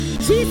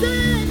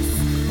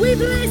Jesus, we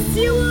bless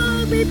you,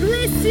 Lord. We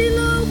bless you,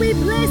 Lord. We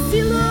bless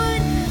you,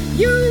 Lord.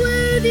 You're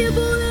worthy of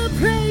all our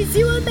praise.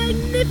 You are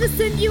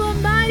magnificent. You are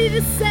mighty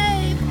to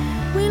save.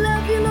 We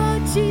love you,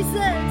 Lord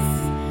Jesus.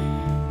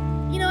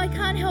 You know, I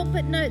can't help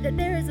but note that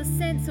there is a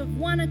sense of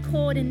one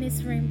accord in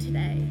this room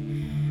today.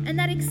 And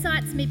that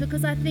excites me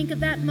because I think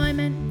of that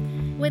moment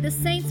where the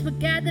saints were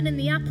gathered in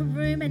the upper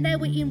room and they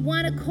were in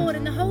one accord,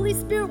 and the Holy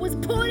Spirit was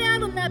poured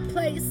out on that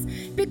place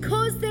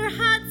because their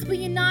hearts were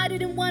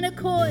united in one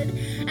accord.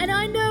 And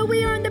I know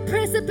we are on the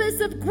precipice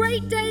of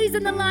great days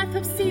in the life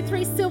of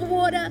C3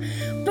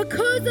 Silverwater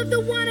because of the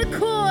one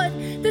accord,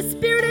 the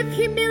spirit of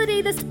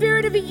humility, the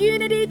spirit of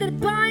unity that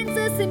binds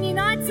us and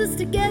unites us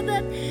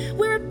together.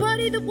 We're a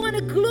body that want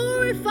to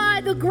glorify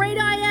the great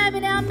I am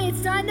in our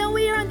midst. I know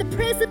we are on the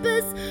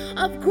precipice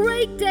of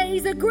great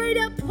days, a great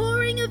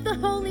outpouring of the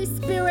Holy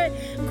Spirit.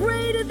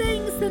 Greater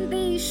things than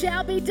these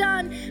shall be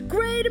done.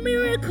 Greater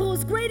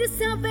miracles, greater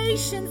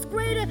salvations,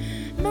 greater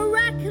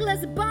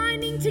miraculous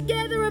binding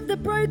together of the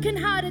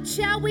brokenhearted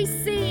shall we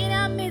see in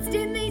our midst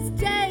in these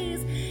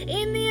days,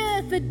 in the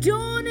earth, the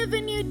dawn of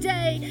a new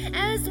day,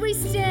 as we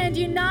stand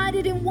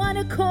united in one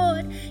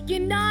accord,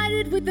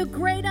 united with the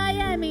great I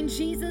am in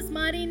Jesus'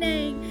 mighty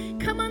name.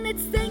 Come on,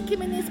 let's thank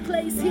him in this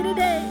place here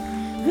today.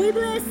 We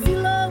bless you,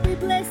 Lord. We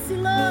bless you,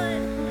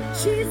 Lord.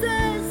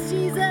 Jesus,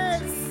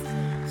 Jesus.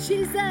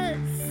 Jesus,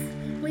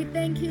 we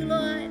thank you,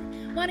 Lord.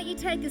 Why don't you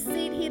take a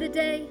seat here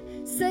today?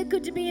 So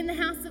good to be in the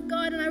house of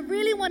God. And I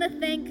really want to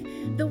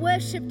thank the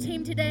worship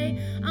team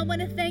today. I want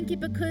to thank you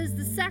because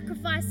the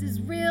sacrifice is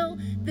real.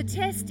 The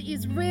test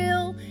is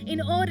real. In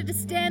order to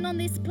stand on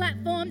this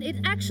platform,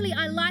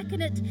 I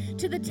liken it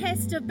to the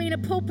test of being a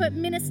pulpit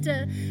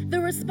minister. The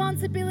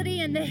responsibility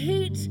and the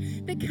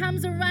heat that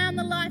comes around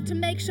the life to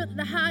make sure that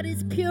the heart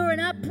is pure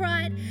and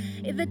upright.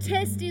 The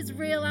test is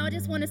real. I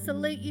just want to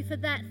salute you for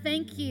that.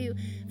 Thank you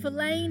for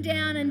laying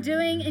down and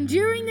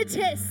enduring the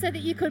test so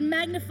that you could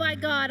magnify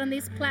God on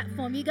this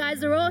platform. You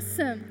guys are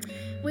awesome.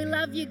 We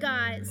love you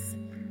guys.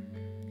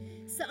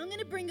 So I'm going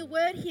to bring a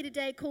word here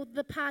today called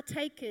the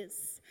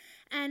Partakers.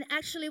 And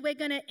actually we're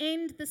going to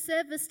end the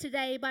service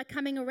today by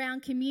coming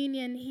around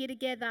communion here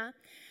together.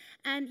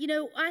 And you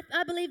know,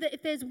 I believe that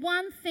if there's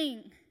one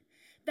thing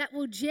that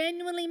will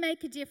genuinely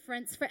make a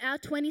difference for our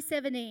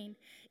 2017,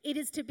 it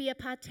is to be a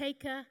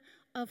partaker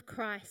of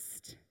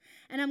Christ.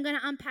 And I'm going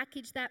to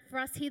unpackage that for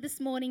us here this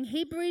morning.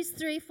 Hebrews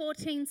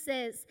 3:14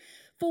 says,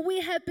 "For we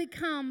have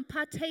become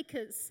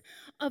partakers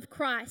of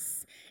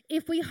Christ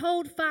if we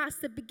hold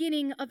fast the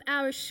beginning of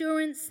our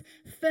assurance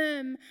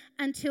firm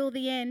until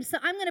the end." So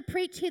I'm going to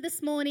preach here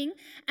this morning,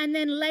 and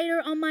then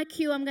later on my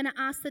cue, I'm going to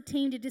ask the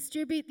team to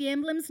distribute the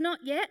emblems.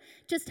 Not yet.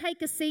 Just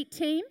take a seat,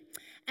 team.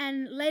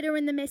 And later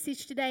in the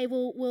message today,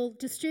 we'll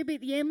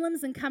distribute the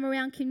emblems and come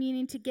around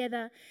communion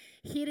together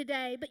here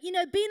today. But you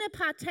know, being a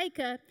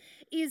partaker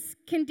is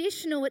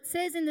conditional. It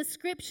says in the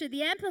scripture,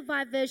 the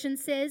Amplified version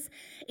says,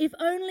 "If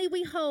only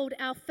we hold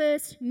our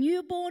first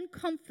newborn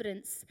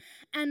confidence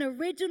and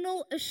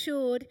original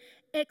assured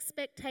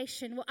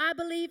expectation." Well, I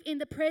believe in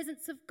the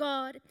presence of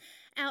God,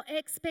 our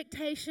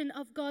expectation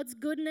of God's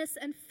goodness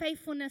and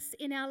faithfulness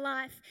in our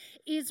life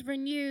is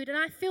renewed. And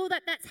I feel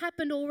that that's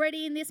happened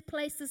already in this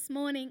place this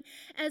morning.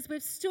 As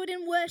we've stood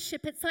in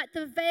worship, it's like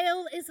the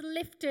veil is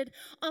lifted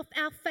off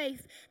our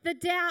faith. The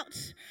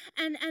doubt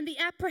and the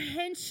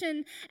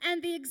apprehension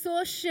and the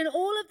exhaustion,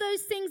 all of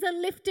those things are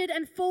lifted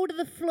and fall to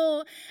the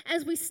floor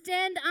as we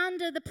stand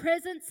under the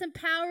presence and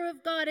power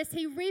of God, as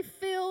he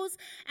refills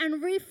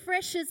and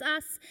refreshes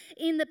us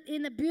in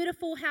the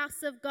beautiful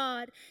house of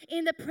God,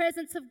 in the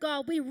presence of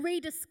God. We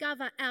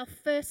rediscover our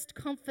first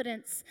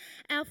confidence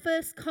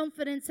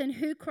in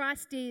who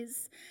Christ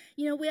is.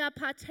 You know, we are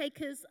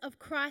partakers of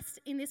Christ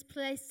in this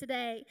place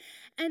today.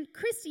 And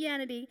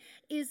Christianity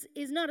is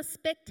not a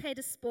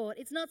spectator sport.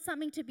 It's not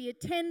something to be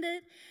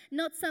attended,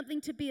 not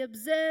something to be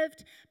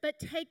observed, but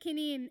taken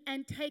in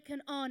and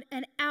taken on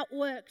and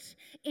outworked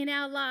in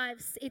our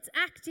lives. It's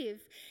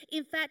active.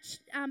 In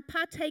fact,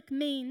 partake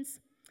means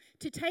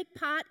to take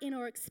part in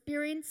or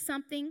experience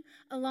something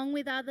along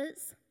with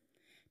others,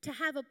 to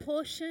have a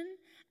portion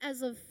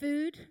as of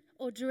food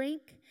or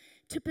drink,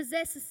 to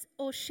possess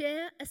or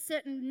share a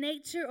certain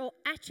nature or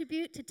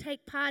attribute to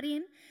take part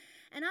in.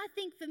 And I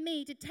think for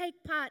me, to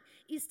take part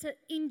is to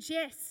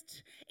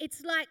ingest.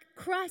 It's like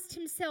Christ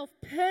himself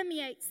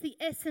permeates the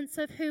essence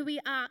of who we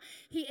are.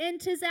 He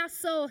enters our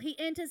soul, he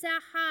enters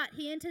our heart,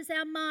 he enters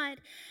our mind,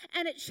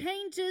 and it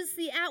changes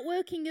the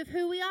outworking of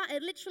who we are.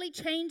 It literally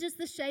changes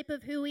the shape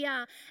of who we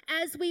are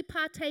as we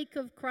partake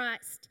of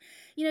Christ.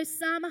 You know,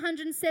 Psalm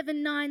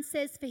 107:9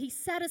 says, "For he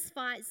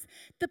satisfies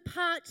the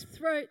parched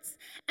throats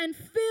and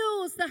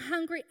fills the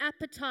hungry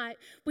appetite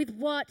with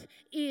what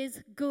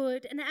is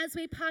good." And as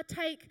we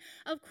partake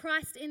of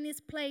Christ in this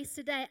place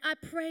today, I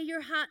pray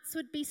your hearts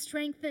would be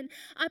strengthened.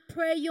 I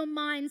pray your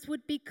minds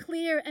would be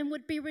clear and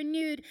would be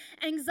renewed.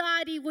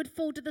 Anxiety would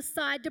fall to the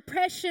side.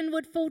 Depression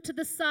would fall to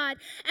the side.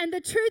 And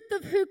the truth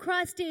of who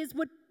Christ is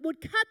would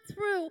would cut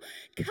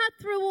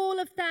through all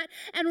of that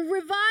and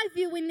revive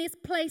you in this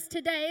place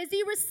today as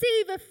you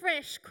receive a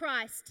fresh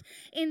Christ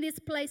in this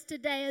place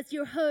today, as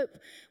your hope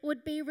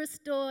would be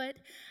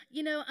restored.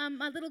 You know,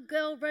 my little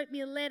girl wrote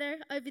me a letter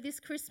over this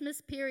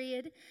Christmas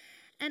period,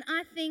 and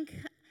I think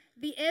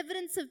the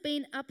evidence of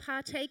being a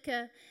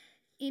partaker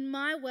in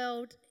my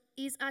world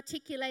is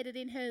articulated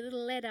in her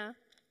little letter.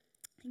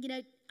 You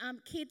know,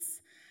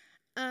 kids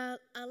are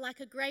like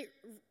a great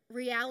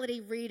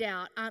reality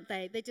readout, aren't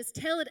they? They just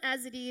tell it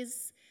as it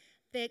is.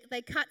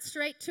 They cut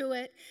straight to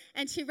it.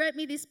 And she wrote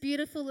me this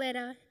beautiful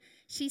letter.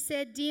 She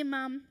said, "Dear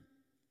Mum,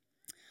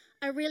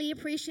 I really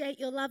appreciate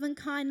your love and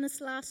kindness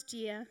last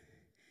year."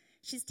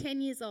 She's 10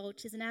 years old.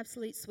 She's an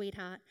absolute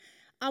sweetheart.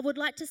 "I would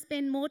like to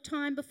spend more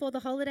time before the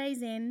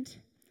holidays end.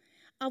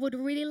 I would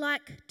really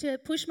like to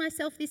push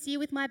myself this year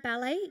with my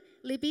ballet."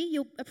 Libby,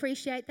 you'll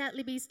appreciate that.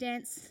 Libby's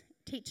dance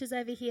teachers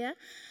over here.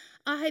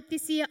 "I hope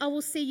this year I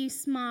will see you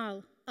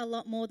smile a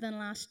lot more than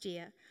last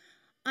year.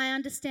 I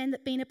understand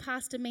that being a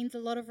pastor means a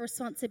lot of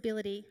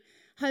responsibility.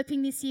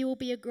 Hoping this year will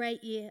be a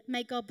great year.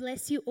 May God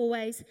bless you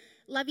always.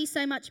 Love you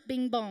so much,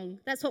 Bing Bong."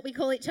 That's what we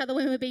call each other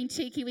when we're being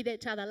cheeky with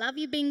each other. Love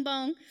you, Bing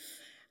Bong.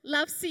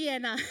 Love,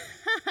 Sienna.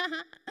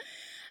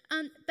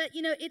 But,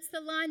 you know, it's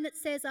the line that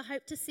says, "I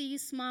hope to see you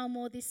smile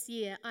more this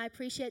year. I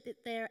appreciate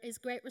that there is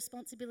great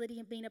responsibility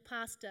in being a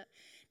pastor."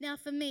 Now,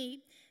 for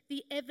me,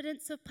 the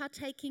evidence of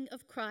partaking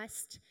of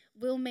Christ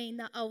will mean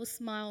that I will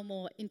smile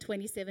more in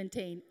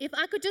 2017. If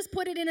I could just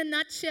put it in a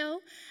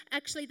nutshell,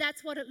 actually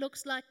that's what it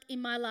looks like in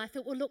my life.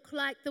 It will look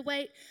like the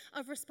weight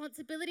of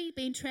responsibility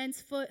being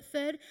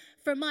transferred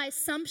from my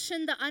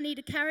assumption that I need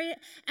to carry it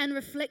and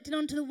reflected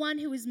onto the one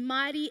who is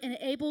mighty and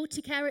able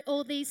to carry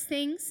all these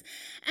things.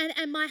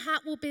 And my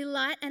heart will be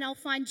light, and I'll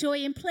find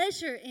joy and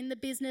pleasure in the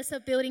business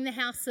of building the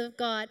house of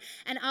God,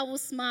 and I will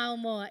smile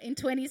more in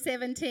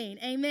 2017.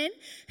 Amen?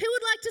 Who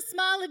would like to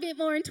smile a bit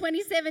more in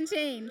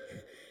 2017?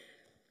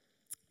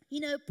 You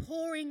know,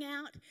 pouring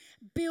out,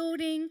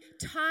 building,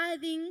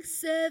 tithing,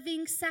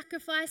 serving,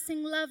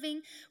 sacrificing,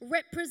 loving,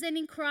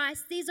 representing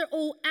Christ. These are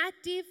all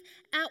active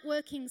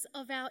outworkings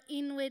of our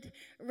inward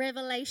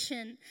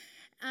revelation.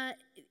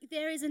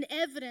 There is an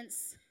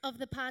evidence of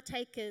the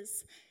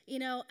partakers, you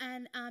know,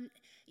 and,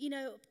 you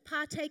know,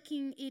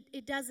 partaking,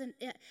 it doesn't...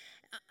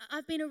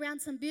 I've been around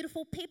some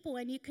beautiful people,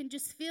 and you can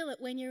just feel it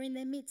when you're in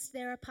their midst.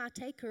 They're a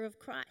partaker of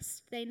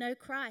Christ. They know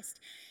Christ.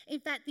 In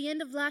fact, the end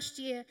of last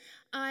year,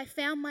 I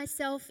found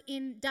myself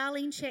in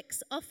Darlene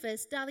Check's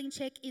office. Darlene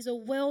Check is a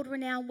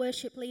world-renowned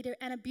worship leader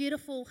and a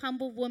beautiful,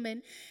 humble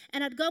woman.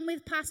 And I'd gone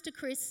with Pastor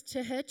Chris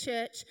to her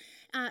church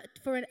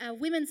for a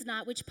women's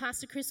night, which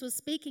Pastor Chris was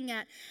speaking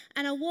at.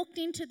 And I walked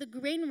into the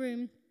green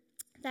room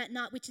that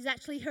night, which is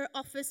actually her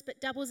office,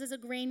 but doubles as a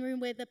green room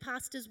where the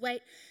pastors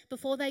wait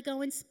before they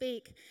go and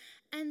speak.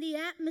 And the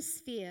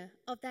atmosphere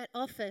of that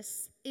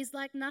office is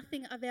like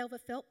nothing I've ever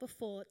felt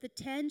before. The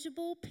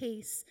tangible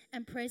peace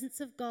and presence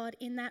of God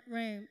in that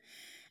room.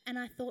 And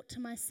I thought to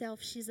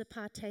myself, she's a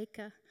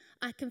partaker.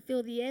 I can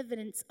feel the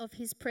evidence of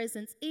his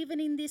presence, even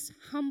in this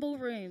humble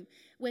room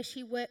where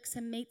she works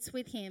and meets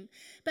with him.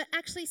 But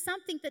actually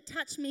something that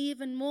touched me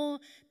even more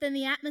than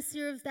the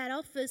atmosphere of that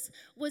office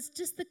was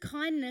just the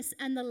kindness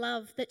and the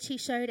love that she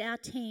showed our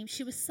team.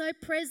 She was so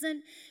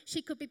present.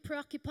 She could be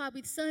preoccupied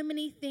with so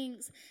many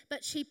things,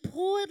 but she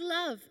poured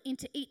love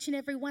into each and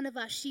every one of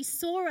us. She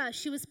saw us.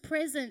 She was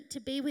present to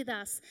be with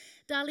us.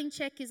 Darlene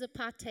Check is a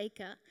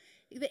partaker.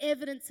 The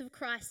evidence of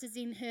Christ is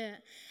in her.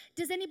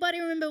 Does anybody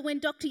remember when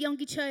Dr.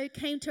 Yonggi Cho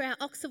came to our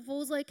Oxford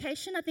Falls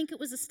location? I think it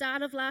was the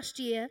start of last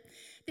year.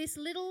 This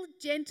little,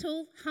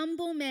 gentle,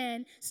 humble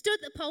man stood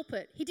at the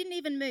pulpit. He didn't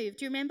even move.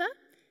 Do you remember?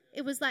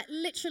 It was like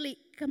literally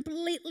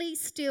completely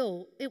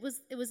still. It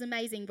was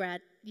amazing,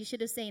 Brad. You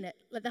should have seen it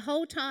like the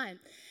whole time.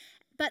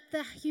 But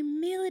the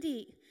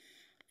humility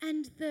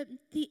and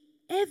the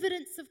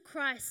evidence of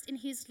Christ in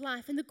his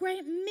life and the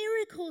great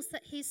miracles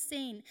that he's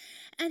seen.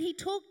 And he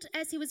talked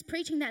as he was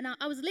preaching that night.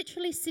 I was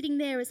literally sitting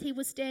there as he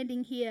was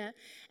standing here,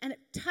 and it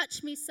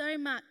touched me so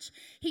much.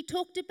 He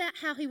talked about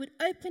how he would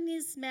open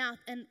his mouth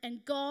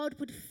and God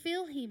would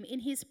fill him in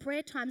his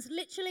prayer times,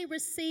 literally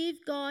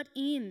receive God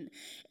in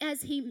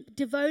as he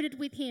devoted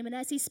with him and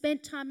as he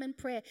spent time in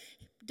prayer.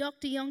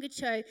 Dr. Yonggi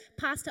Cho,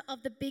 pastor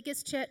of the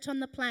biggest church on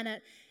the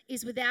planet,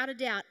 is without a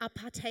doubt a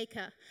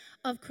partaker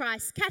of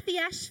Christ. Kathy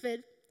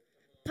Ashford,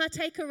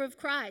 partaker of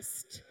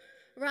Christ,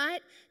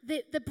 right?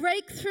 The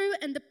breakthrough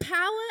and the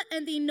power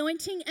and the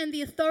anointing and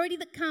the authority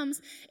that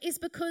comes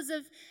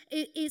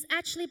is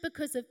actually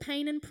because of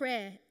pain and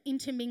prayer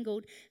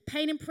intermingled.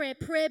 Pain and prayer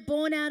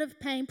born out of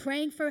pain,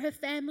 praying for her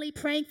family,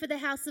 praying for the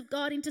house of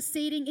God,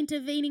 interceding,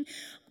 intervening,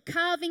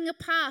 carving a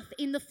path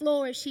in the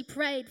floor as she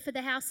prayed for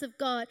the house of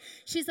God.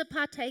 She's a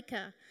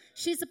partaker.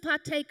 She's a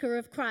partaker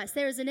of Christ.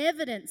 There is an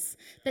evidence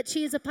that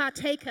she is a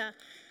partaker,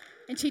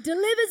 and she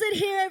delivers it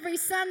here every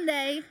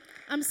Sunday.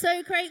 I'm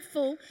so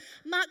grateful.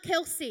 Mark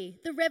Kelsey,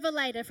 the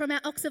revelator from our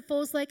Oxford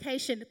Falls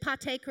location,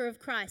 partaker of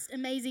Christ,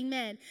 amazing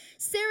man.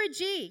 Sarah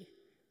G,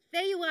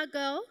 there you are,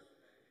 girl.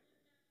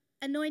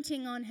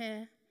 Anointing on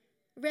her,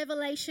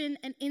 revelation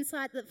and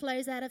insight that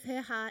flows out of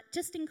her heart,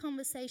 just in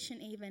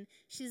conversation even.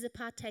 She's a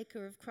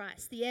partaker of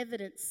Christ. The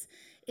evidence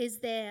is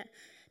there.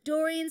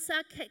 Dorian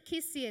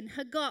Sarkisian,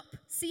 Hagop,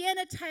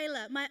 Sienna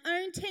Taylor, my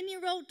own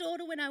 10-year-old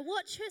daughter, when I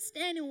watch her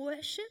stand in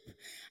worship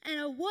and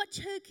I watch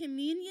her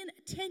communion,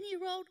 a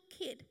 10-year-old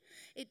kid,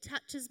 it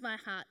touches my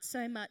heart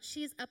so much.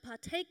 She is a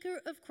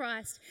partaker of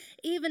Christ,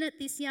 even at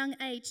this young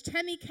age.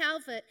 Tammy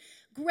Calvert,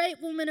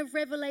 great woman of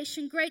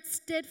revelation, great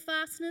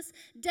steadfastness.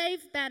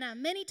 Dave Banner,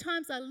 many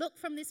times I look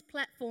from this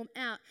platform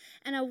out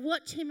and I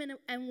watch him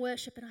and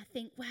worship and I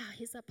think, wow,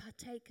 he's a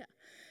partaker.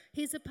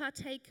 He's a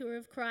partaker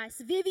of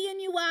Christ. Vivian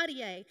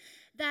Uwadie,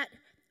 that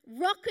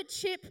rocket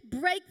ship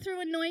breakthrough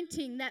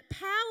anointing, that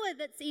power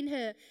that's in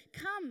her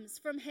comes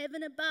from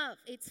heaven above.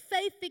 It's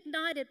faith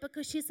ignited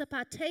because she's a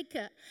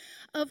partaker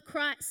of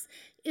Christ.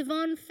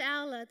 Yvonne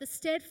Fowler, the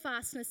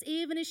steadfastness,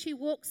 even as she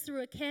walks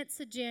through a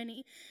cancer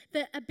journey,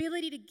 the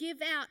ability to give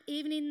out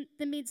even in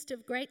the midst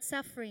of great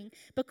suffering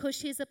because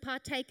she's a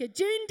partaker.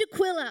 June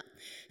DeQuilla,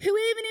 who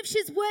even if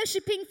she's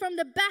worshipping from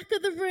the back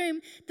of the room,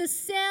 the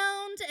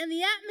sound and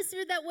the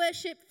atmosphere of that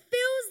worship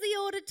fills the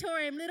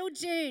auditorium. Little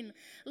June,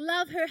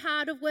 love her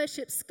heart of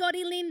worship.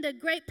 Scotty Linda,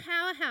 great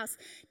powerhouse.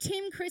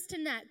 Tim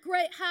Christianat,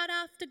 great heart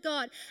after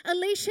God.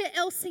 Alicia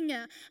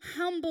Elsinger,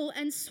 humble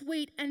and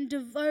sweet and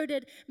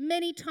devoted.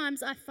 Many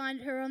times I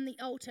find her on the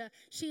altar.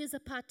 She is a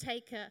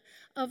partaker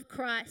of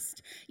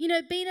Christ. You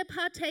know, being a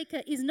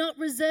partaker is not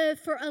reserved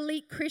for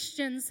elite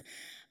Christians,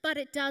 but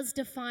it does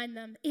define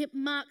them. It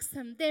marks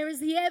them. There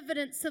is the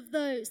evidence of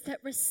those that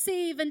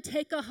receive and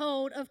take a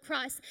hold of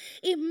Christ.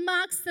 It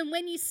marks them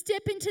when you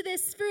step into their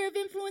sphere of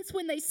influence,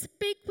 when they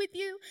speak with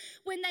you,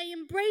 when they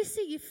embrace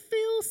you. You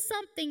feel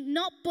something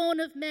not born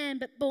of man,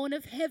 but born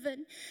of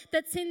heaven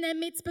that's in their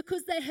midst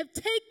because they have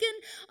taken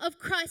of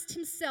Christ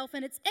himself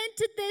and it's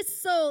entered their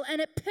soul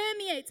and it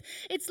permeates.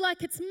 It's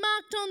like it's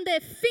marked on their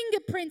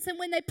fingerprints, and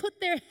when they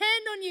put their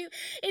hand on you,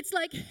 it's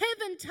like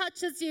heaven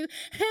touches you.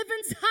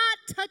 Heaven's heart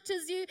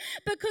touches you.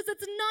 Because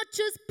it's not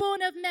just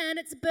born of man,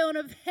 it's born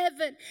of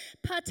heaven.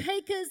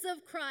 Partakers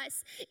of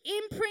Christ,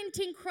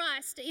 imprinting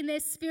Christ in their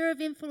sphere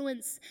of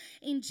influence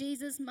in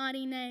Jesus'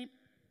 mighty name.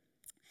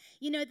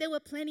 You know, there were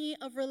plenty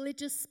of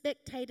religious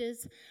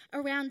spectators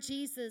around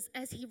Jesus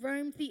as he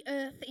roamed the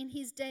earth in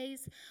his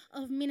days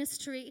of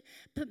ministry,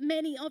 but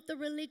many of the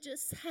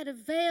religious had a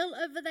veil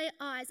over their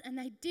eyes and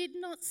they did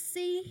not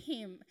see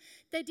him.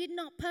 They did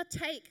not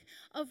partake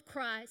of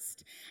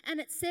Christ. And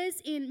it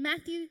says in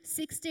Matthew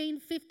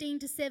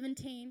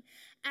 16:15-17,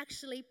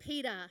 actually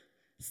Peter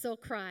saw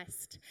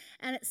Christ.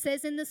 And it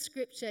says in the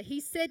scripture,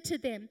 he said to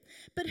them,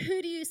 "But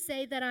who do you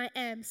say that I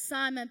am?"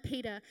 Simon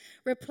Peter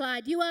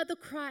replied, "You are the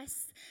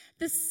Christ,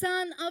 the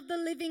Son of the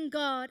living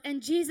God."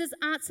 And Jesus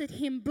answered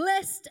him,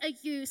 "Blessed are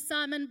you,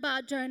 Simon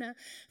Bar-Jonah,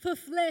 for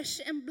flesh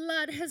and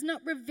blood has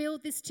not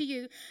revealed this to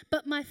you,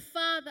 but my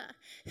Father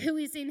who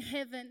is in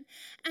heaven."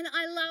 And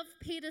I love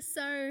Peter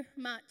so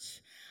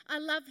much. I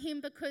love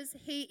him because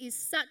he is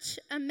such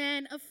a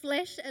man of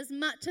flesh as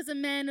much as a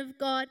man of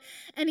God.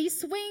 And he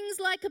swings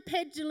like a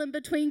pendulum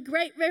between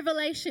great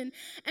revelation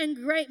and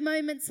great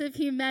moments of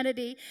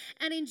humanity.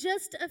 And in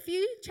just a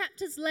few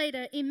chapters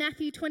later, in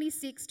Matthew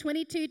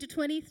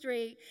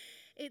 26:22-23,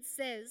 it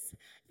says,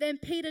 "Then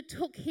Peter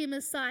took him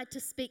aside to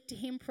speak to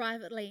him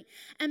privately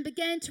and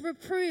began to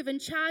reprove and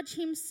charge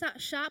him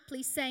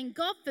sharply, saying,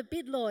 'God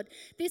forbid, Lord,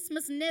 this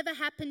must never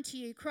happen to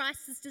you.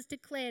 Christ has just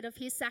declared of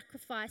his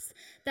sacrifice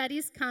that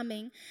is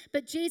coming.'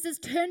 But Jesus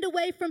turned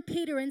away from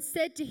Peter and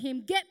said to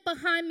him, 'Get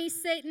behind me,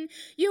 Satan.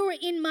 You are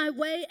in my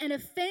way, an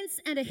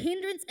offense and a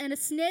hindrance and a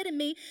snare to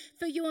me,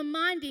 for you are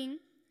minding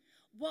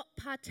what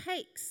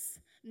partakes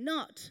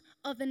not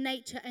of the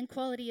nature and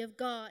quality of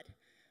God,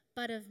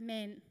 but of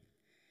men.'"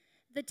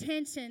 The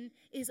tension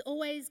is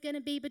always going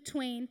to be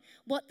between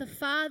what the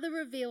Father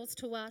reveals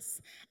to us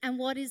and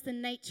what is the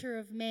nature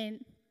of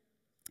men.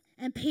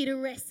 And Peter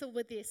wrestled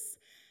with this,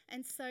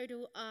 and so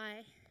do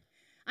I.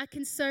 I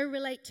can so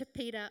relate to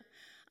Peter.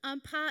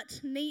 I'm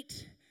part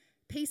neat,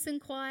 peace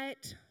and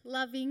quiet,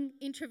 loving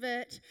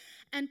introvert,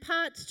 and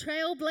part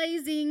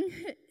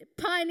trailblazing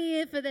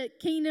pioneer for the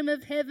kingdom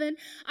of heaven.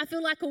 I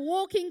feel like a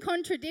walking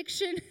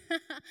contradiction.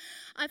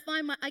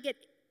 I get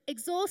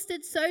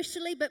exhausted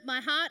socially, but my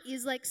heart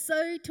is like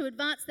so to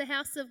advance the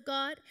house of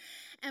God.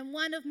 And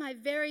one of my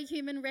very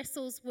human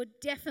wrestles would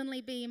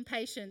definitely be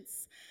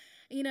impatience.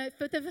 You know,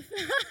 for the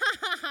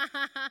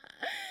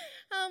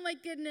oh my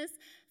goodness,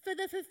 for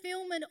the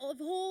fulfillment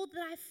of all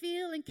that I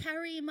feel and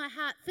carry in my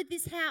heart for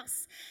this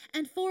house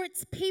and for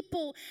its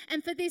people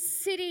and for this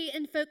city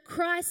and for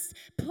Christ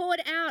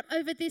poured out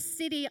over this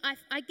city.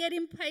 I get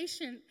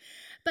impatient.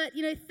 But,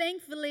 you know,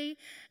 thankfully,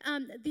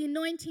 the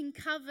anointing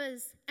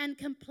covers and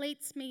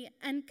completes me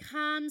and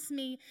calms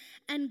me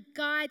and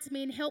guides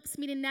me and helps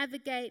me to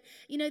navigate.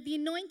 You know, the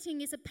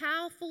anointing is a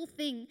powerful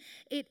thing.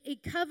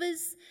 It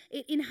covers,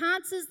 it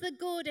enhances the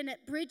good, and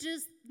it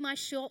bridges my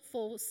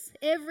shortfalls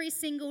every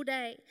single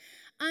day.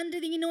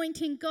 Under the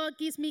anointing, God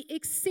gives me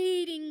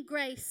exceeding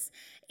grace,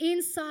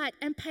 insight,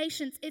 and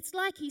patience. It's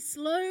like he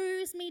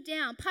slows me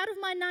down. Part of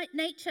my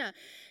nature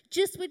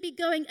just would be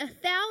going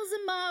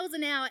 1,000 miles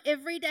an hour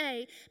every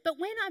day. But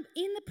when I'm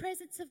in the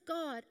presence of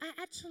God, I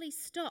actually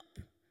stop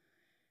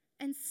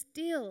and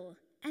still.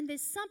 And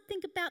there's something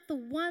about the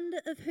wonder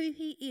of who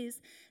he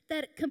is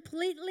that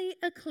completely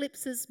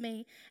eclipses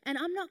me, and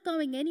I'm not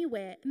going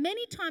anywhere.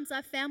 Many times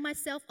I've found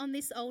myself on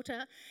this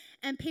altar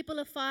and people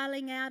are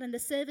filing out and the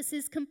service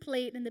is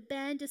complete and the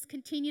band just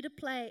continue to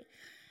play.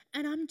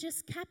 And I'm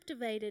just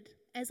captivated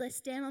as I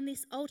stand on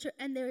this altar,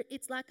 and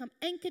it's like I'm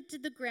anchored to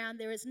the ground.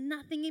 There is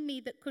nothing in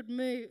me that could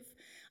move.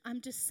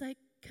 I'm just so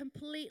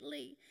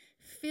completely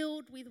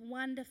filled with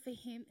wonder for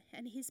him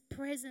and his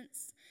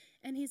presence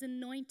and his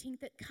anointing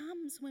that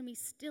comes when we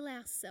still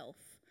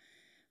ourselves,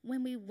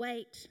 when we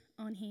wait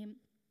on him.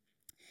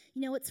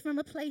 You know, it's from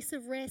a place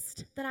of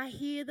rest that I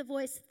hear the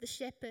voice of the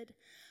shepherd.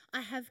 I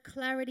have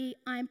clarity.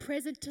 I'm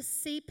present to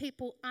see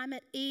people. I'm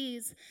at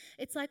ease.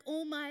 It's like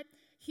all my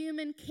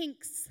human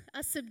kinks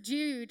are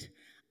subdued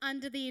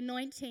under the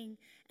anointing,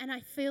 and I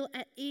feel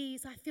at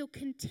ease. I feel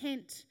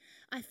content.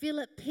 I feel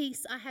at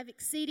peace. I have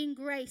exceeding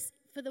grace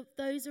for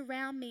those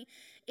around me.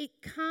 It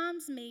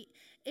calms me.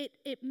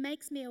 It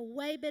makes me a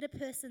way better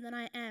person than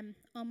I am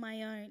on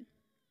my own.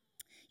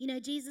 You know,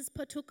 Jesus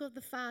partook of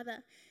the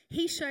Father.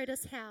 He showed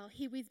us how.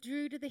 He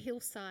withdrew to the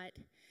hillside.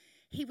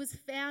 He was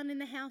found in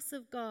the house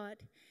of God,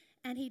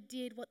 and he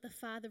did what the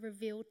Father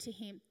revealed to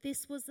him.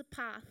 This was the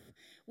path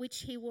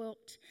which he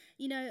walked.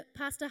 You know,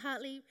 Pastor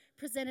Hartley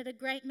presented a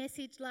great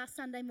message last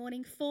Sunday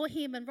morning for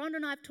him, and Ron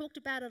and I have talked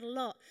about it a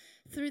lot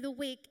through the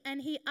week,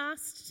 and he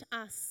asked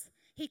us,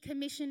 he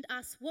commissioned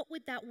us, what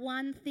would that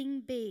one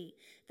thing be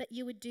that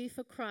you would do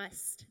for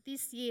Christ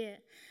this year?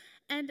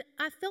 And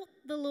I felt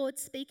the Lord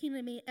speaking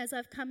to me as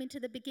I've come into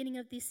the beginning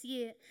of this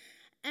year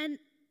and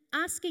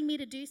asking me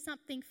to do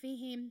something for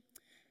him.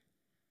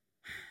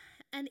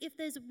 And if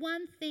there's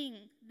one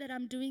thing that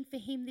I'm doing for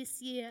him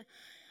this year,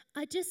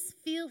 I just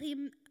feel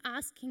him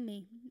asking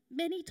me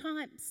many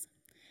times,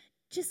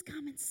 just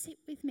come and sit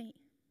with me.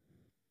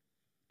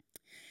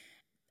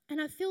 And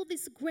I feel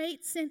this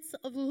great sense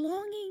of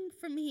longing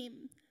from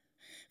him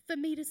for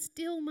me to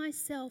still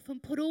myself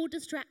and put all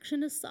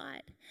distraction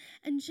aside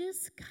and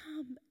just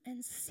come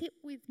and sit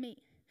with me.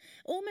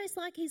 Almost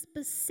like he's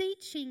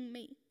beseeching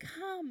me,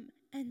 come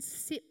and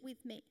sit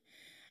with me.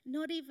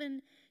 Not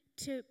even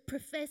to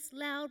profess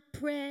loud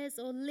prayers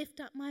or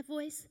lift up my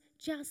voice,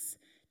 just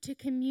to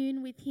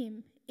commune with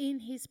him in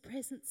his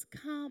presence.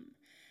 Come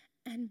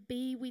and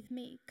be with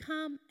me.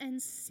 Come and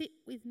sit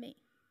with me.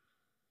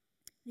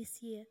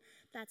 This year,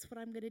 that's what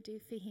I'm going to do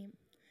for him.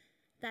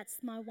 That's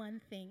my one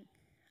thing.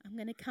 I'm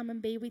going to come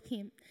and be with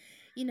him.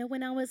 You know,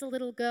 when I was a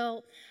little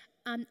girl,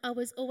 I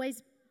was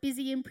always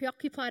busy and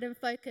preoccupied and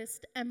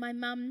focused, and my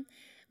mum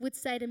would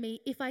say to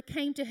me, if I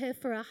came to her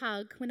for a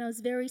hug when I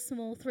was very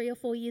small, 3 or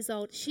 4 years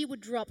old, she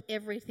would drop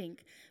everything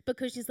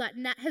because she's like,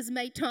 Nat has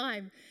made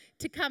time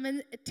to come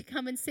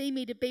and see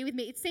me, to be with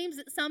me. It seems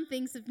that some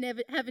things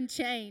haven't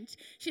changed.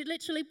 She'd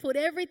literally put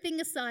everything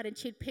aside and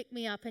she'd pick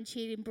me up and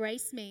she'd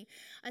embrace me.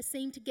 I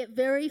seem to get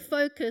very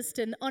focused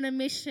and on a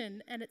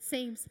mission, and it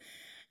seems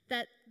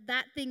that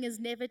thing has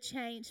never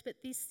changed. But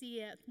this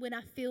year, when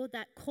I feel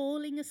that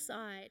calling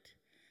aside,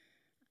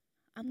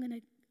 I'm going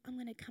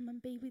to come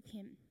and be with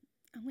him.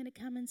 I'm going to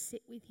come and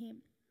sit with him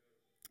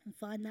and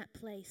find that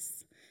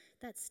place,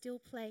 that still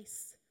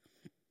place.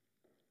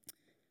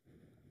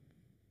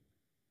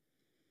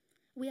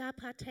 We are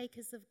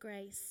partakers of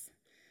grace.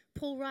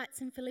 Paul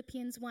writes in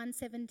Philippians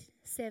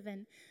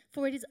 1:7,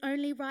 for it is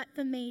only right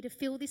for me to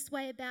feel this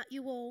way about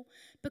you all,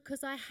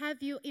 because I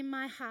have you in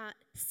my heart,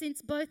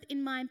 since both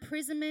in my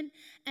imprisonment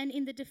and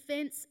in the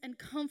defense and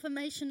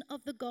confirmation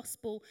of the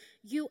gospel,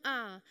 you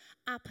are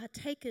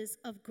partakers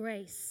of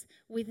grace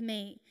with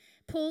me.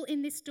 Paul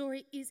in this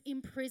story is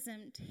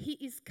imprisoned. He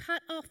is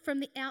cut off from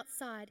the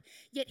outside,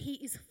 yet he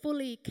is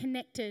fully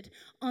connected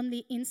on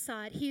the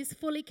inside. He is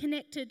fully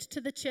connected to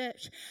the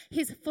church.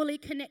 He's fully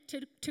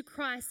connected to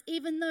Christ,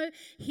 even though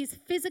his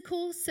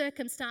physical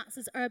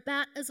circumstances are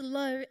about as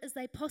low as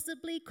they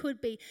possibly could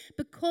be,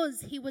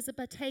 because he was a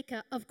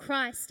partaker of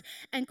Christ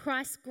and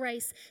Christ's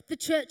grace. The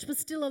church was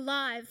still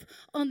alive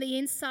on the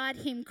inside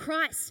of him.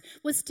 Christ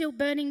was still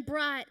burning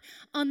bright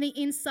on the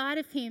inside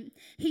of him.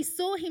 He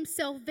saw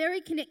himself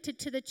very connected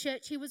to the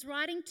church he was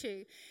writing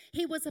to.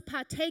 He was a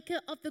partaker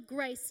of the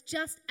grace,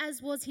 just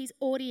as was his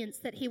audience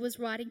that he was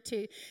writing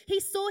to. He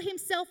saw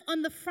himself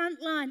on the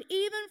front line,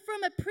 even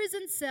from a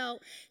prison cell.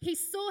 He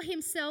saw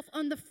himself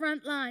on the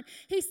front line.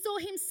 He saw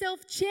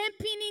himself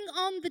championing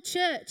on the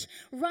church,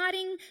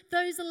 writing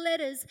those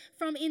letters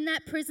from in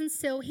that prison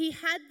cell. He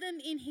had them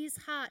in his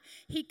heart.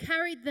 He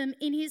carried them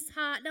in his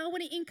heart. Now I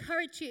want to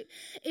encourage you,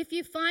 if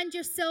you find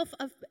yourself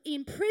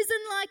in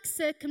prison-like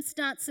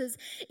circumstances,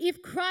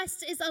 if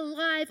Christ is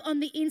alive on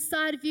the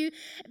inside of you,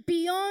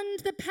 beyond bond,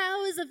 the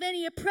powers of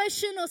any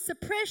oppression or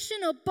suppression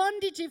or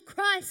bondage, if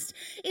Christ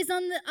is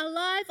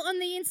alive on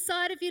the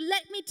inside of you,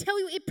 let me tell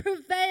you, it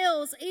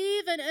prevails,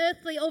 even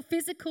earthly or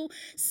physical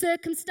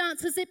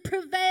circumstances. It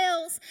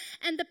prevails.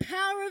 And the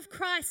power of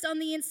Christ on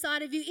the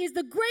inside of you is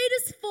the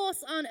greatest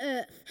force on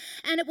earth.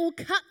 And it will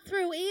cut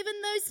through even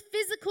those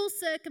physical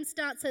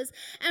circumstances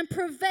and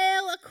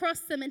prevail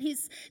across them. And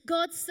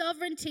God's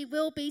sovereignty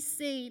will be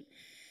seen.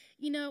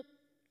 You know,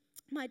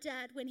 my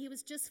dad, when he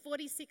was just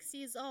 46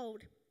 years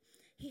old,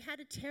 he had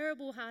a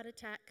terrible heart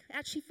attack,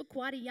 actually for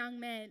quite a young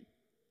man.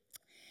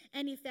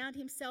 And he found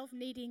himself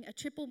needing a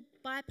triple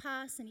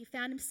bypass, and he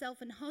found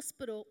himself in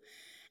hospital.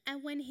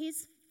 And when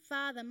his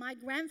father, my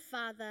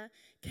grandfather,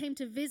 came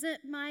to visit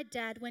my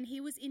dad when he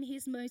was in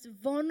his most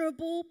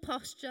vulnerable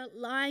posture,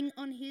 lying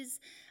on his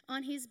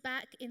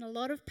back in a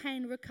lot of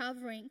pain,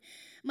 recovering,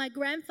 my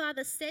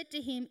grandfather said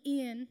to him,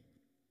 "Ian,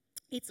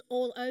 it's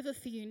all over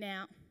for you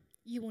now.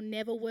 You will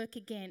never work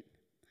again."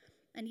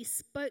 And he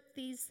spoke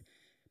these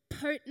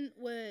potent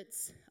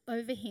words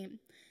over him.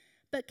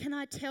 But can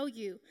I tell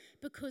you,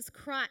 because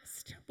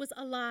Christ was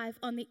alive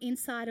on the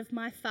inside of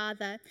my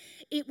father,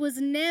 it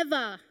was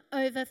never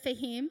over for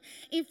him.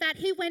 In fact,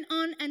 he went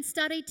on and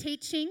studied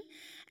teaching,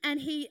 and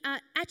he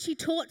actually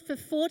taught for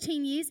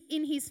 14 years.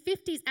 In his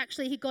 50s,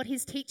 actually, he got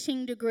his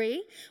teaching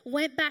degree,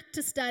 went back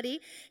to study.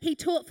 He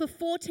taught for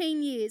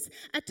 14 years,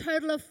 a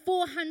total of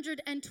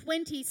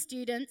 420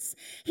 students.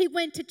 He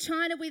went to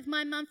China with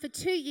my mum for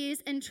 2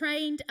 years and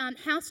trained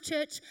house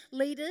church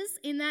leaders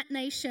in that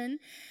nation.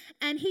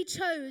 And he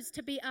chose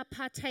to be a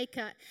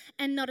partaker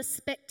and not a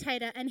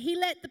spectator. And he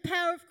let the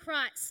power of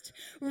Christ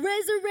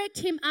resurrect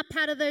him up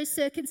out of those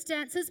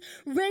circumstances,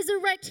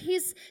 resurrect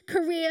his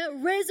career,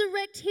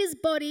 resurrect his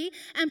body,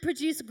 and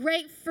produce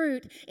great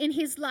fruit in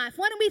his life.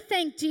 Why don't we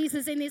thank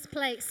Jesus in this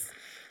place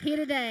here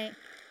today?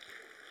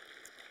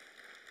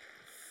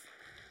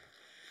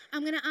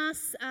 I'm going to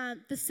ask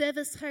the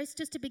service host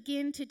just to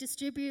begin to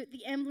distribute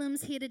the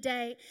emblems here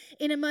today.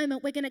 In a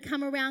moment, we're going to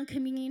come around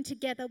communion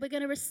together. We're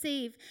going to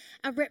receive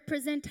a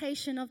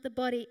representation of the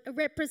body, a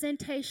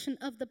representation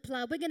of the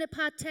blood. We're going to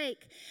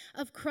partake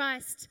of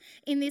Christ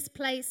in this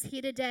place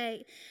here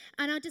today.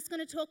 And I'm just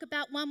going to talk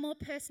about one more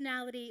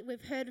personality.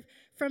 We've heard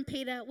from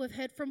Peter. We've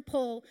heard from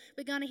Paul.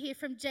 We're going to hear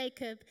from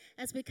Jacob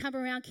as we come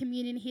around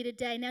communion here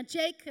today. Now,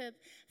 Jacob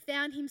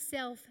found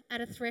himself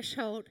at a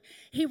threshold.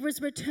 He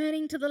was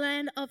returning to the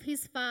land of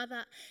his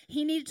father.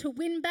 He needed to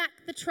win back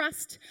the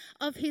trust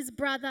of his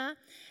brother.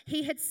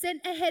 He had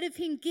sent ahead of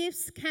him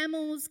gifts,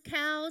 camels,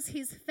 cows,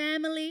 his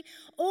family,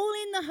 all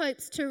in the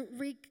hopes to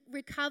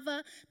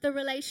recover the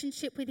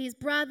relationship with his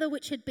brother,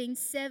 which had been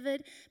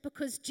severed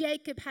because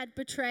Jacob had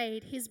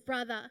betrayed his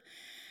brother.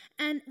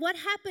 And what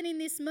happened in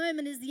this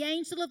moment is the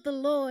angel of the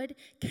Lord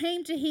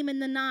came to him in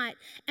the night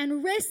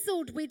and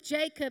wrestled with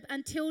Jacob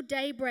until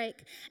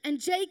daybreak.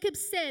 And Jacob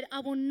said,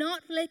 "I will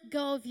not let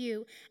go of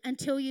you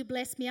until you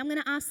bless me." I'm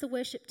going to ask the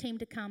worship team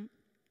to come.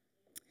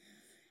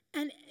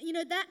 And you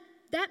know,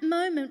 that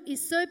moment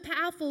is so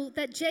powerful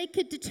that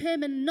Jacob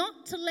determined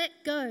not to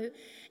let go.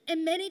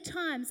 And many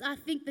times I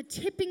think the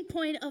tipping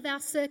point of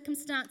our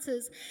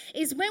circumstances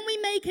is when we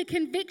make a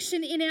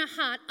conviction in our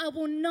heart, I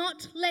will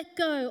not let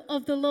go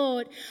of the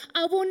Lord.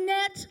 I will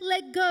not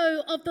let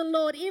go of the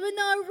Lord. Even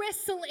though I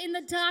wrestle in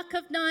the dark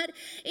of night,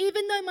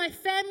 even though my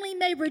family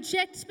may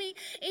reject me,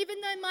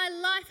 even though my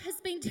life has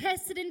been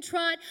tested and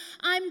tried,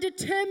 I'm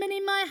determined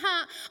in my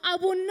heart, I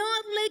will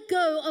not let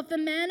go of the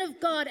man of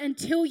God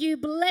until you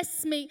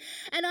bless me.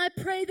 And I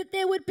pray that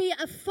there would be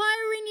a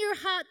fire in your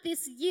heart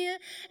this year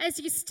as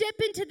you step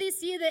into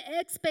this year, the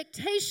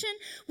expectation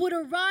would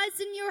arise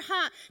in your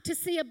heart to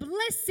see a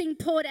blessing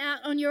poured out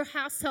on your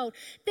household.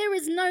 There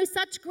is no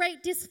such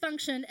great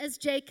dysfunction as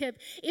Jacob.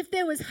 If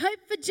there was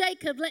hope for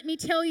Jacob, let me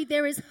tell you,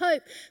 there is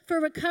hope for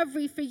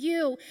recovery for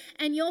you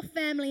and your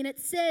family. And it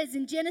says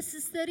in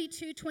Genesis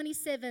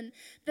 32:27,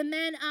 the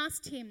man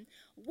asked him,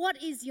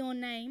 "What is your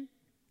name?"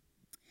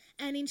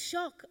 And in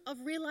shock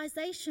of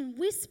realization,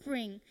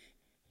 whispering,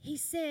 he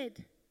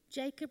said,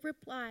 Jacob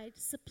replied,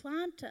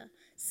 "Supplanter,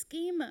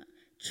 schemer,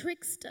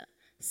 trickster,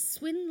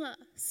 swindler."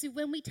 So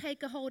when we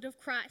take a hold of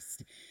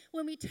Christ,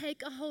 when we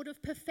take a hold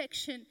of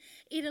perfection,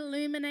 it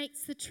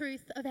illuminates the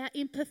truth of our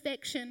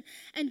imperfection.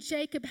 And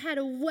Jacob had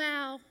a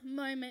wow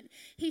moment.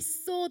 He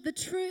saw the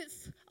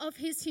truth of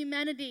his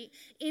humanity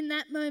in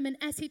that moment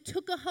as he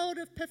took a hold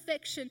of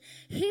perfection.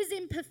 His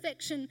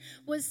imperfection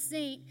was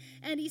seen.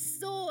 And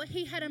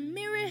he had a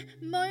mirror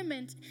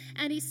moment,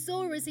 and he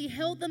saw as he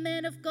held the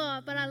man of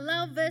God. But I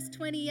love verse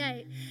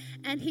 28.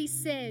 And he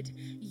said,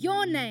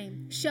 "Your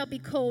name shall be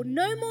called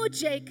no more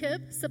Jacob,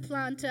 Jacob,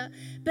 supplanter,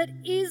 but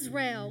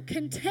Israel,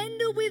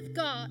 contender with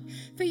God.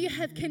 For you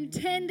have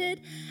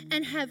contended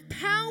and have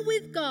power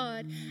with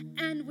God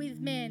and with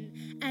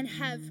men, and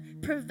have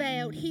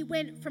prevailed. He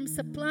went from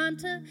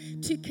supplanter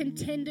to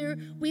contender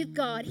with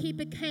God. He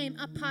became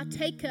a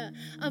partaker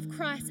of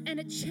Christ, and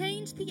it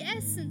changed the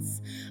essence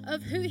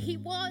of who he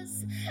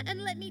was.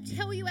 And let me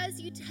tell you,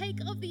 as you take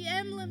of the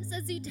emblems,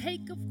 as you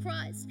take of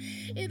Christ,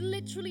 it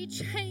literally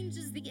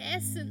changes the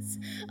essence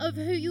of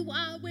who you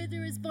are, where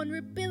there is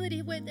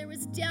vulnerability, where there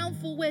is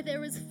downfall, where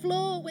there is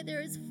flaw, where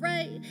there is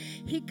fray.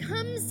 He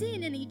comes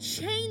in and he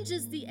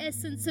changes the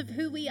essence of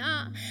who we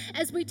are.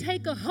 As we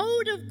take a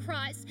hold of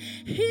Christ,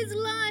 his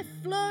life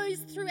flows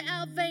through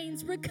our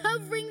veins,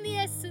 recovering the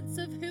essence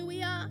of who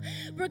we are,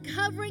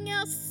 recovering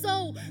our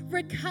soul,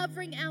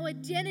 recovering our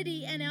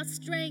identity and our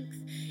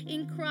strength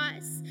in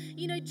Christ.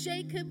 You know,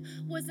 Jacob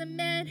was a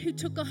man who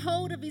took a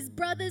hold of his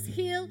brother's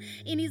heel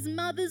in his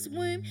mother's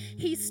womb.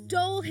 He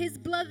stole his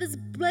brother's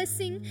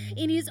blessing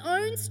in his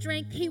own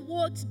strength. He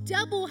worked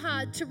double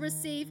hard to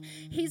receive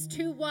his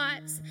 2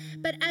 wives.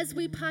 But as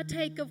we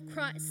partake of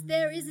Christ,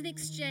 there is an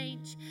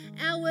exchange.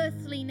 Our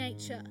earthly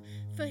nature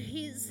for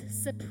his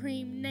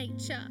supreme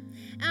nature,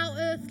 our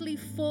earthly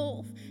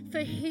fall for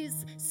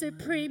his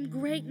supreme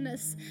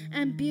greatness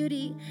and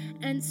beauty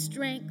and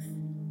strength.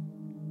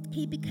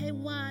 He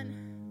became one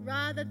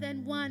rather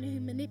than one who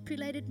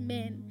manipulated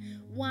men,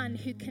 one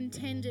who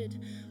contended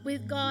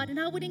with God. And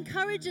I would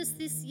encourage us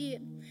this year,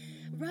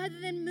 rather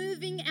than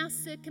moving our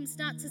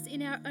circumstances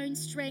in our own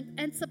strength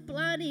and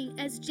supplanting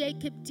as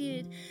Jacob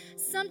did,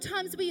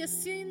 sometimes we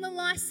assume the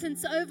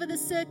license over the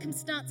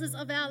circumstances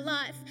of our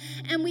life,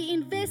 and we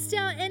invest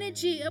our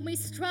energy and we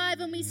strive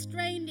and we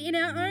strain in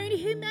our own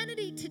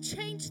humanity to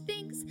change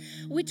things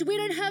which we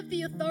don't have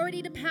the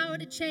authority, the power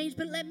to change.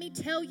 But let me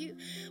tell you,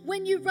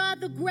 when you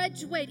rather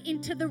graduate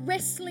into the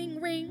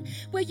wrestling ring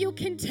where you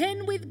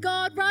contend with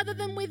God rather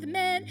than with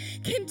man,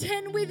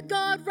 contend with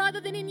God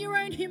rather than in your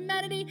own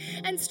humanity,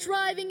 and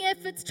striving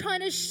efforts trying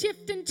to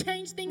shift and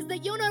change things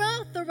that you're not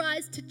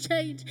authorized to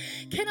change,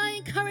 can I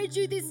encourage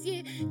you this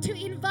year to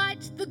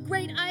invite the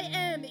great I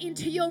am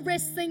into your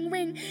wrestling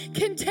ring?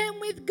 Contend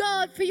with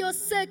God for your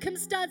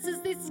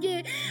circumstances this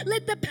year.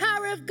 Let the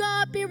power of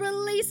God be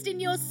released in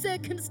your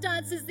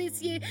circumstances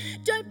this year.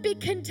 Don't be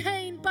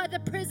contained by the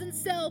prison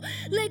cell.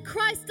 Let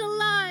Christ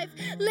alive,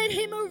 let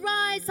him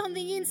arise on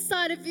the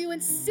inside of you,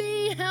 and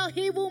see how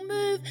he will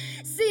move.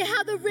 See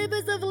how the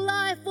rivers of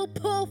life will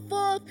pour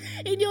forth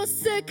in your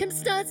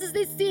circumstances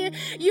this year.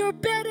 You're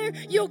better,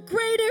 you're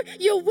greater,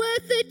 you're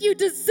worth it, you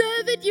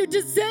deserve it, you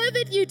deserve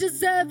it, you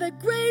deserve it.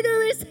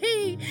 Greater is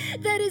he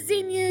that is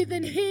in you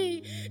than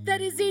he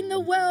that is in the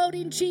world,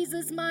 in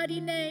Jesus' mighty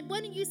name.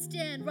 Why don't you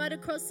stand right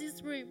across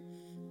this room?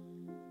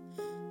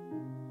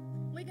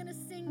 We're going to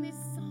sing this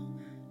song.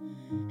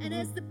 And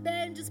as the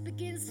band just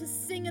begins to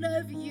sing it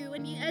over you,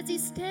 and as you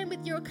stand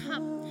with your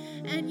cup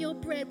and your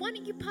bread, why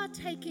don't you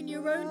partake in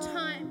your own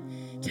time?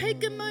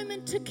 Take a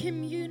moment to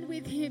commune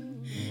with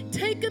him.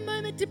 Take a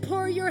moment to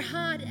pour your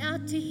heart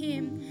out to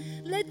him.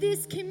 Let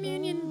this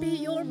communion be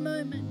your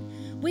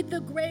moment with the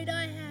great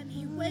I am.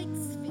 He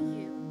waits for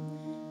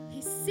you.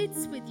 He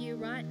sits with you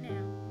right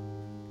now.